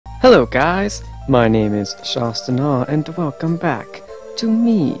Hello guys, my name is Shastana and welcome back to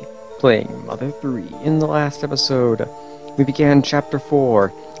me playing Mother 3. In the last episode, we began Chapter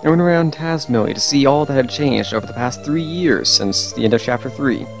 4 and went around Tasmilly to see all that had changed over the past 3 years since the end of Chapter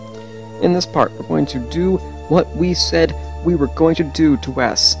 3. In this part, we're going to do what we said we were going to do to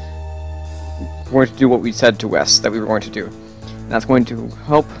Wes. We're going to do what we said to Wes that we were going to do. And that's going to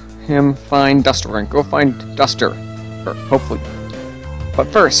help him find Duster. We're going to go find Duster, or hopefully. But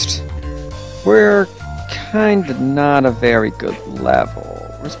first, we're kinda not a very good level.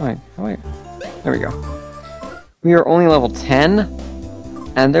 Where's mine? Oh wait, there we go. We are only level 10,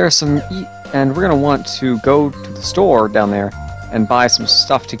 and there's some and we're gonna want to go to the store down there and buy some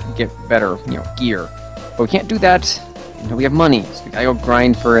stuff to get better, gear. But we can't do that until we have money, so we gotta go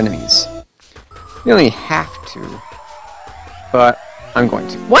grind for enemies. We only have to, but I'm going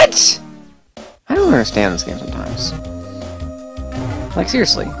to. What? I don't understand this game sometimes. Like,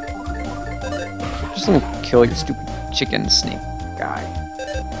 seriously. Just let me kill your stupid chicken snake guy.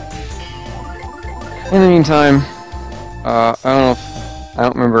 In the meantime, I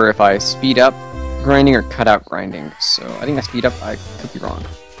don't remember if I speed up grinding or cut out grinding, so I think I speed up. I could be wrong.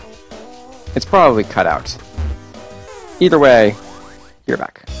 It's probably cut out. Either way, you're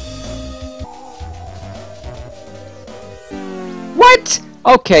back. What?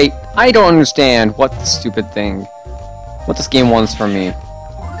 Okay, I don't understand what the stupid thing... what this game wants from me.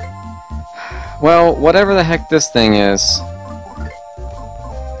 Well, whatever the heck this thing is,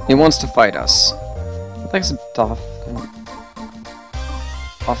 it wants to fight us. What the heck's a dolphin?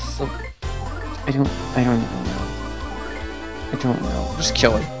 I don't know. Just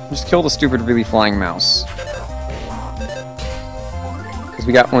kill it. Just kill the stupid, really flying mouse. Because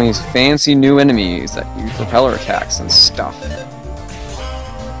we got one of these fancy new enemies that use repeller attacks and stuff.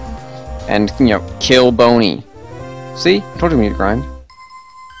 And, kill Boney. See? I told you we need to grind.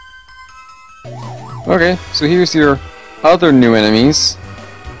 Okay, so here's your other new enemies.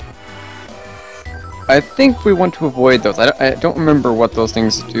 I think we want to avoid those. I don't remember what those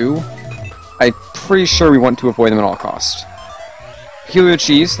things do. I'm pretty sure we want to avoid them at all costs. Peculiar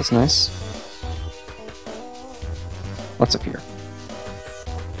cheese, that's nice. What's up here?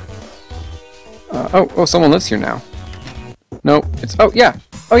 Oh, someone lives here now. No, it's... oh, yeah!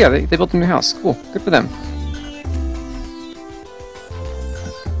 Oh, yeah, they built a new house. Cool, good for them.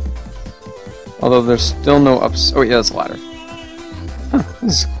 Although there's still no ups... oh, yeah, that's a ladder. Huh,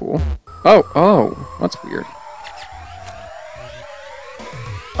 this is cool. Oh, that's weird.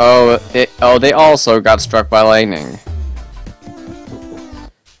 Oh, they also got struck by lightning.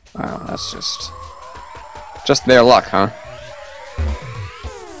 Wow, that's just their luck, huh?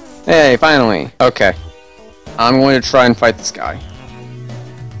 Hey, finally! Okay. I'm going to try and fight this guy.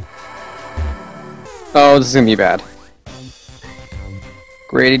 Oh, this is gonna be bad.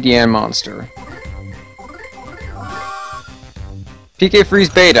 Graded Yan monster. PK Freeze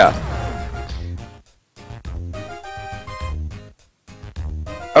Beta.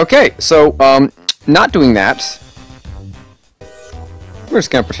 Okay, so, not doing that. We're just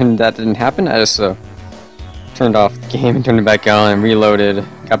gonna pretend that didn't happen. I just, turned off the game and turned it back on and reloaded,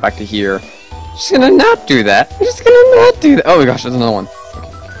 got back to here. Just gonna not do that. I'm just gonna not do that. Oh my gosh, there's another one. Okay.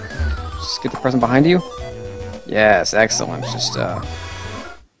 Just get the present behind you. Yes, excellent. Just,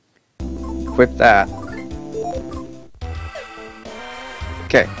 equip that.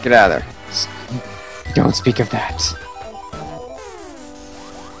 Okay, get out of there. Don't speak of that.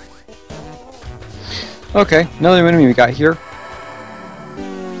 Okay, another enemy we got here.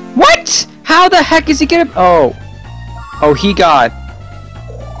 What? How the heck is he gonna... oh, he got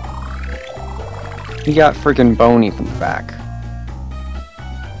freaking Boney from the back.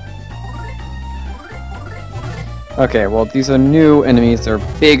 Okay, well, these are new enemies. They're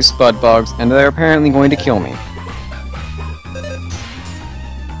big spud bugs, and they're apparently going to kill me.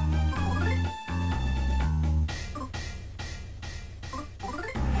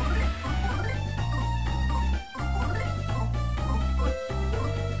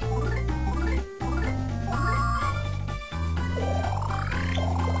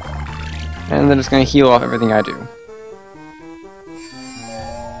 And they're just going to heal off everything I do.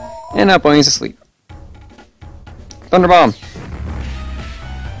 And now Boney's asleep. Thunder Bomb!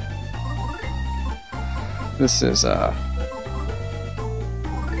 This is,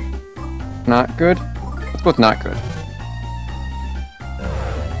 not good? Let's go with not good.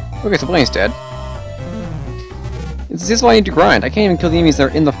 Okay, so Blaine's dead. This is why I need to grind. I can't even kill the enemies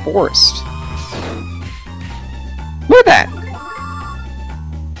that are in the forest. Look at that!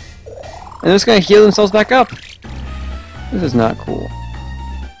 And they're just gonna heal themselves back up. This is not cool.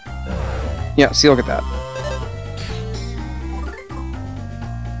 Yeah, see, look at that.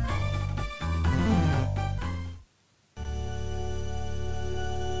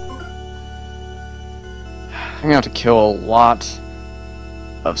 I'm gonna have to kill a lot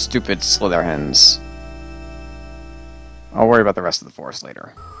of stupid slitherhens. I'll worry about the rest of the forest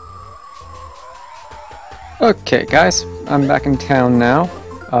later. Okay, guys, I'm back in town now.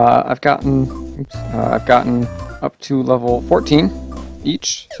 I've gotten up to level 14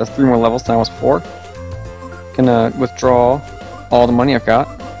 each, so that's 3 more levels than I was before. Gonna withdraw all the money I've got.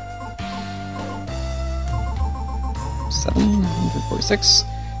 746.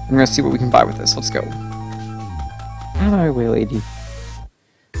 I'm gonna see what we can buy with this. Let's go. Out of my way, lady.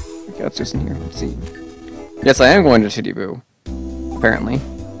 Okay, let's do this in here. Let's see. Yes, I am going to Titty Boo. Apparently.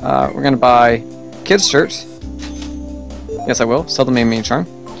 We're gonna buy kids' shirt. Yes, I will. Sell the main charm.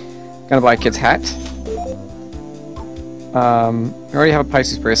 Gonna buy a kid's hat. We already have a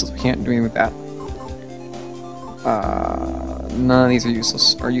Pisces bracelet, so we can't do anything with that. None of these are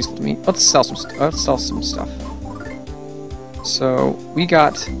useful to me. Let's sell some stuff. So we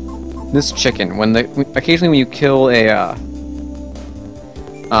got this chicken. Occasionally when you kill a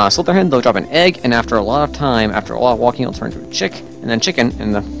slitherhen, they'll drop an egg, and after a lot of time, after a lot of walking, it'll turn into a chick, and then chicken,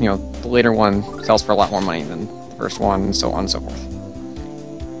 and the later one sells for a lot more money than the first one, and so on and so forth.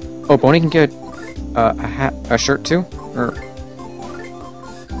 Oh, Bonnie can get a shirt too, or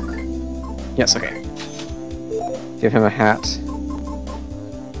yes, okay. Give him a hat.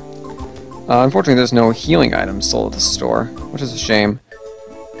 Unfortunately, there's no healing items sold at the store, which is a shame.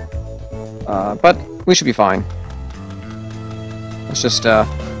 But we should be fine. Let's just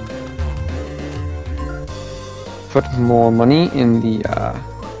put more money in the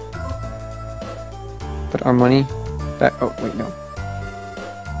put our money back. Oh wait, no.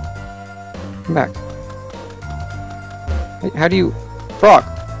 Come back. Wait, how do you frog?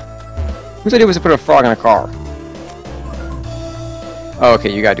 Whose idea was to put a frog in a car? Oh,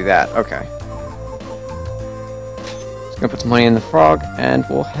 okay, you gotta do that. Okay. Just gonna put some money in the frog, and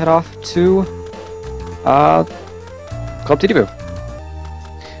we'll head off to Club Titty Boo.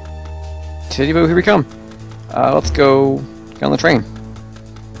 Titty Boo, here we come. Let's go get on the train.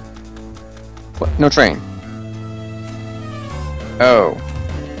 What? No train. Oh.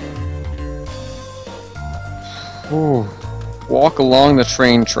 Ooh. Walk along the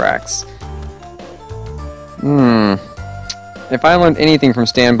train tracks. If I learned anything from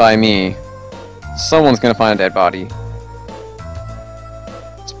Stand By Me, someone's gonna find a dead body.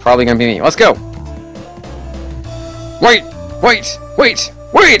 It's probably gonna be me. Let's go! Wait! Wait! Wait!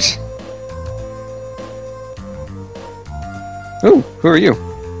 Wait! Ooh, who are you?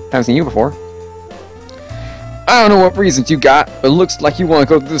 Haven't seen you before. I don't know what reasons you got, but it looks like you want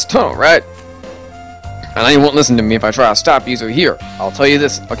to go through this tunnel, right? And you won't listen to me if I try to stop you, so here, I'll tell you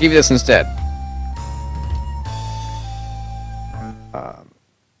this. I'll give you this instead.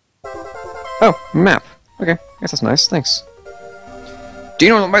 Oh, map. Okay, I guess that's nice, thanks. Do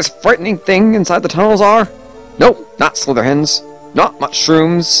you know what the most frightening thing inside the tunnels are? Nope, not slitherhens. Not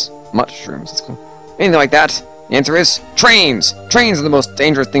mushrooms. Mushrooms, that's cool. Anything like that. The answer is trains! Trains are the most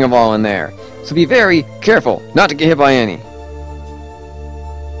dangerous thing of all in there. So be very careful not to get hit by any.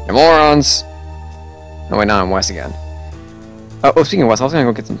 You morons! Oh wait, now I'm west again. Oh, speaking of west, I was gonna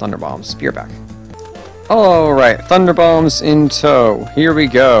go get some thunder bombs. Spear back. Alright, thunder bombs in tow. Here we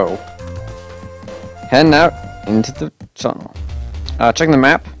go. Heading out into the tunnel. Checking the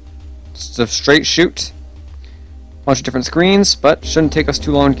map. It's a straight shoot. Bunch of different screens, but shouldn't take us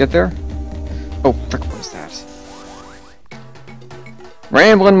too long to get there. Oh, frick, what is that?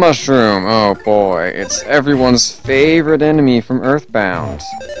 Ramblin' Mushroom! Oh boy, it's everyone's favorite enemy from Earthbound.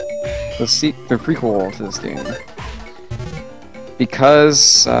 The prequel to this game.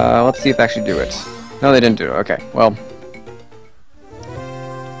 Because, let's see if they actually do it. No, they didn't do it. Okay, well.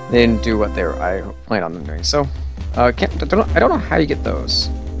 They didn't do what I planned on them doing, so. I don't know how you get those.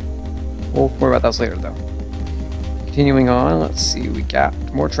 We'll worry about those later, though. Continuing on, let's see, we got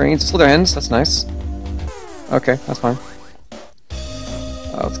more trains. Slitherhens, that's nice. Okay, that's fine.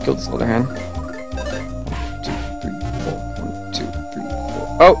 Let's kill the slitherhen. 1, 2, 3, 4. 1, 2, 3,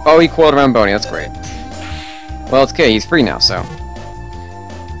 4. Oh, he coiled around Boney, that's great. Well, it's okay, he's free now, so.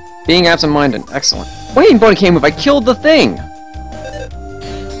 Being absent-minded, excellent. Wait, Boney can't move, I killed the thing!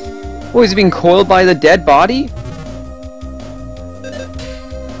 Oh, is he being coiled by the dead body?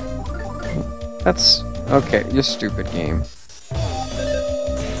 That's... okay, you're stupid, game.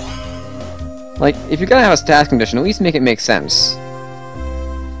 Like, if you're gonna have a status condition, at least make it make sense.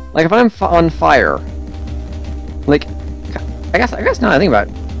 Like, if I'm on fire... like, I guess now that I think about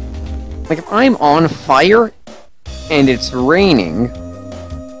it... like, if I'm on fire, and it's raining...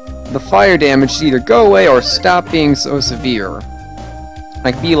 the fire damage should either go away or stop being so severe.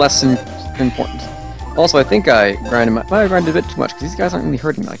 Like, be less important. Also, I think I grinded a bit too much, because these guys aren't really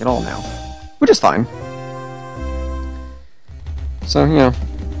hurting me, like, at all now. Which is fine. So, you know,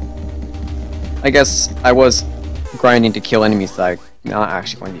 I guess I was grinding to kill enemies that I'm not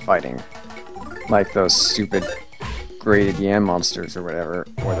actually going to be fighting. Like those stupid graded yam monsters or whatever,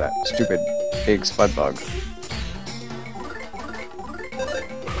 or that stupid big spud bug.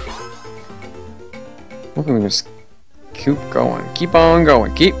 Hopefully we can just keep going. Keep on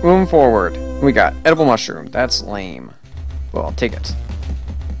going. Keep moving forward. We got edible mushroom. That's lame. Well, I'll take it.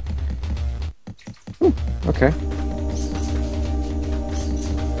 Ooh, okay.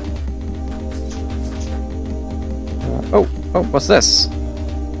 Oh, what's this?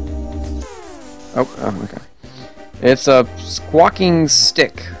 Oh, okay. It's a squawking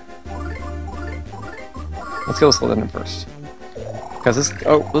stick. Let's kill this Slytherin first. Because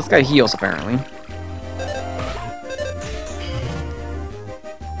this guy heals apparently.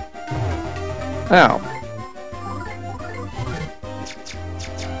 Ow.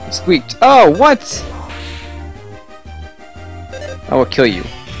 He squeaked. Oh, what? I will kill you.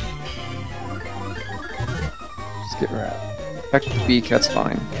 Just get rat. Peck the beak, that's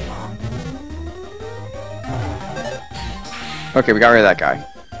fine. Okay, we got rid of that guy.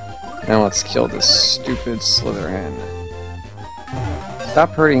 Now let's kill this stupid Slytherin.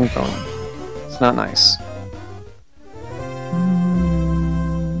 Stop hurting Phone. It's not nice.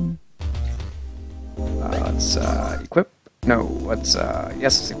 Let's equip. No, let's yes,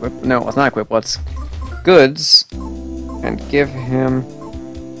 let's equip. No, let's not equip. Let's goods and give him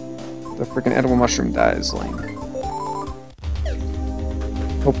the freaking edible mushroom. That is lame.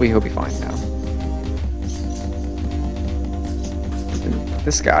 Hopefully he'll be fine now.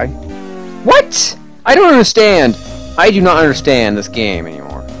 This guy. What? I don't understand. I do not understand this game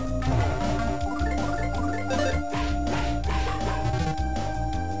anymore.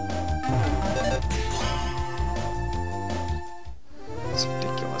 It's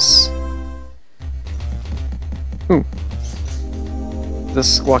ridiculous. Ooh.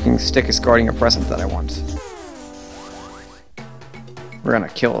 This squawking stick is guarding a present that I want. We're gonna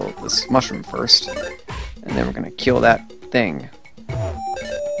kill this mushroom first, and then we're gonna kill that thing.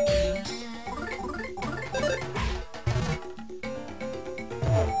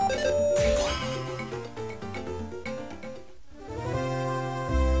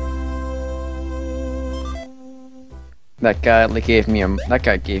 That guy gave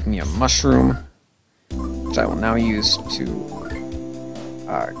me a mushroom, which I will now use to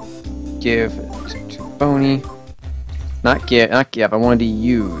give to Boney. Not give. I wanted to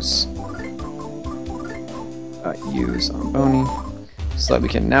use on Boney, so that we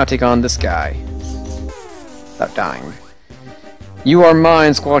can now take on this guy without dying. You are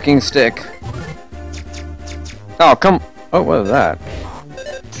mine, squawking stick. Oh come! Oh, what is that?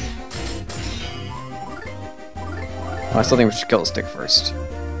 I still think we should kill the stick first.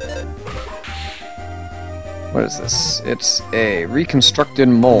 What is this? It's a reconstructed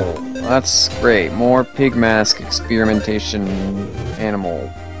mole. That's great. More pig mask experimentation animal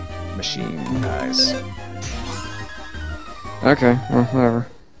machine guys. Okay, well, whatever.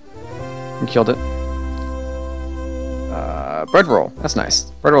 We killed it. Bread roll. That's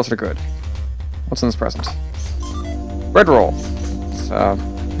nice. Bread rolls are good. What's in this present? Bread roll. It's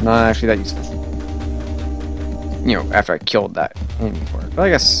not actually that useful. You know, after I killed that enemy for it. But I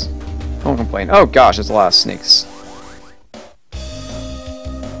guess I won't complain. Oh gosh, there's a lot of snakes.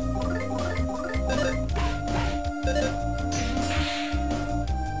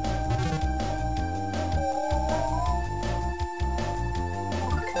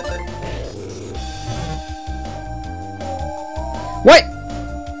 What?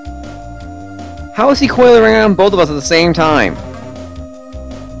 How is he coiling around both of us at the same time?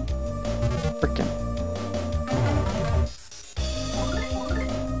 Frickin'.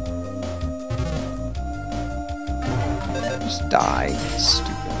 Just die,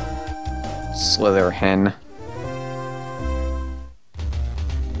 stupid slither hen.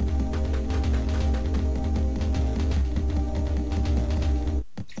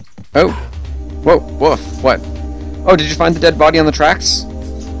 Oh! Whoa, woof, what? Oh, did you find the dead body on the tracks?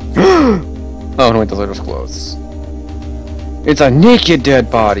 Oh no, wait, those are just clothes. It's a naked dead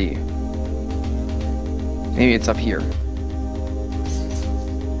body! Maybe it's up here.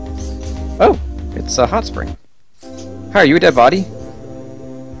 Oh, it's a hot spring. Hi, are you a dead body?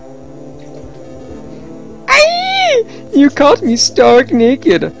 Aye! You caught me stark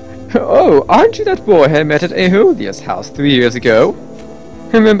naked! Oh, aren't you that boy I met at Aeholia's house 3 years ago?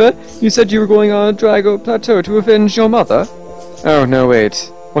 Remember, you said you were going on a Drago Plateau to avenge your mother? Oh, no, wait.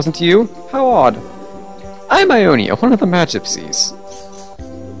 Wasn't you? How odd. I'm Ionia, one of the Magipsies.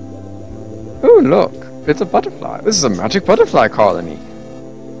 Oh, look. It's a butterfly. This is a magic butterfly colony.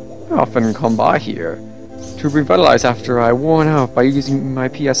 I often come by here to revitalize after I worn out by using my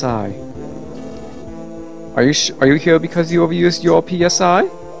PSI. Are you here because you overused your PSI?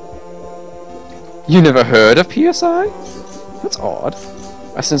 You never heard of PSI? That's odd.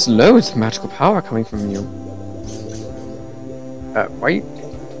 I sense loads of magical power coming from you. Why you...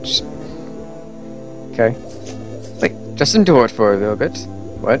 Okay. Like, just endure it for a little bit.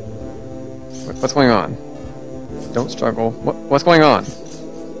 What? What's going on? Don't struggle. What's going on?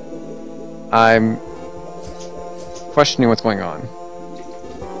 I'm... questioning what's going on.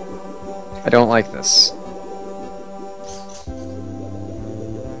 I don't like this.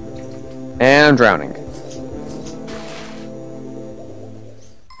 And drowning.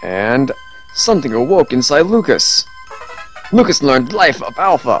 And something awoke inside Lucas. Lucas learned Life Up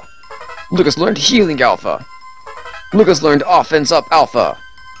Alpha. Lucas learned Healing Alpha. Lucas learned Offense Up Alpha.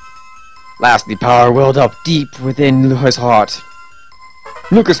 Lastly, power welled up deep within his heart.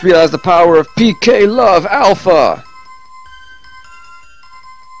 Lucas realized the power of PK Love Alpha.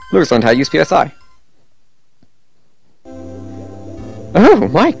 Lucas learned how to use PSI. Oh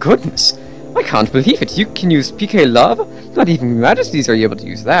my goodness! I can't believe it! You can use PK Love? Not even Majesties are able to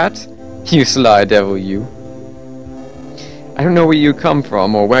use that. You sly devil, you. I don't know where you come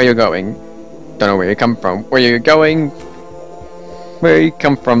from or where you're going. Don't know where you come from. Where you're going? Where you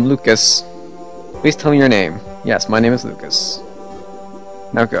come from, Lucas? Please tell me your name. Yes, my name is Lucas.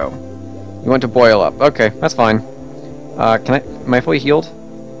 Now go. You want to boil up. Okay, that's fine. Am I fully healed?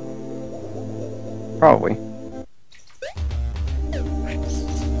 Probably.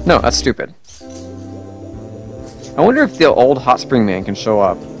 No, that's stupid. I wonder if the old hot spring man can show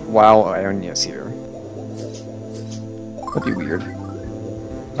up while Ionia's here. That'd be weird.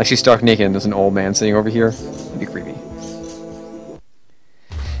 Like she's stark naked and there's an old man sitting over here. That'd be creepy.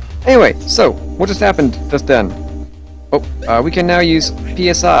 Anyway, so, what just happened just then? Oh, we can now use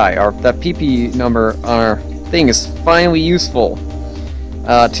PSI, or that PP number on our thing is finally useful.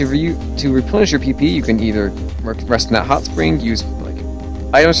 To replenish your PP, you can either rest in that hot spring, use like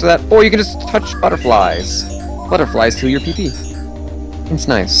items for that, or you can just touch butterflies. Butterflies heal your PP. It's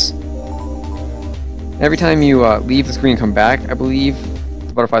nice. Every time you leave the screen and come back, I believe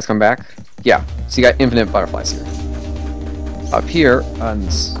the butterflies come back. Yeah, so you got infinite butterflies here. Up here, on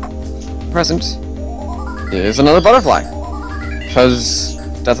this present, is another butterfly. Because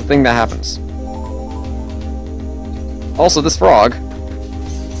that's a thing that happens. Also, this frog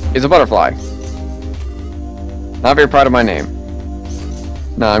is a butterfly. Not very proud of my name.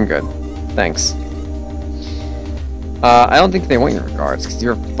 Nah, I'm good. Thanks. I don't think they want your regards, because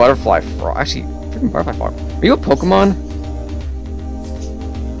you're a butterfly frog. Actually, freaking butterfly frog. Are you a Pokemon?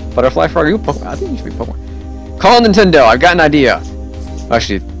 Butterfly frog, are you a Pokemon? I think you should be a Pokemon. Call Nintendo, I've got an idea.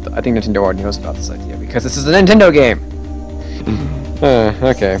 Actually, I think Nintendo already knows about this idea, because this is a Nintendo game.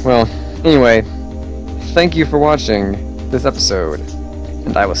 Okay, well, anyway, thank you for watching this episode,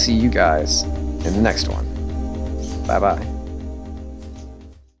 and I will see you guys in the next one. Bye-bye.